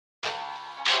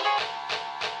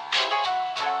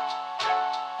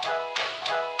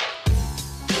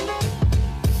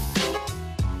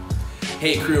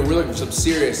Hey crew, we're looking for some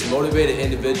serious, motivated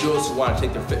individuals who want to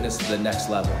take their fitness to the next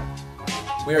level.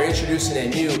 We are introducing a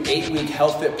new 8-week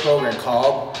health fit program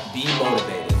called Be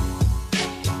Motivated.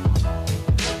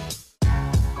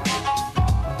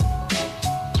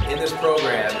 In this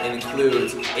program, it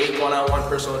includes 8 one-on-one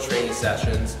personal training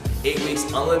sessions, 8 weeks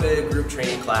unlimited group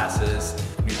training classes,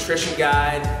 nutrition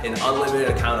guide, and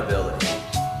unlimited accountability.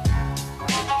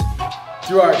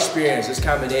 Through our experience, this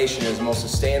combination is the most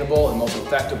sustainable and most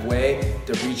effective way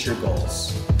to reach your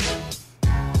goals.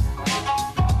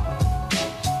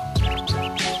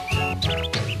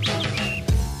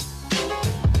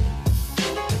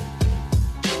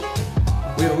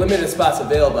 We have limited spots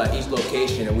available at each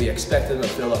location and we expect them to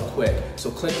fill up quick, so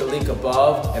click the link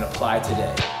above and apply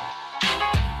today.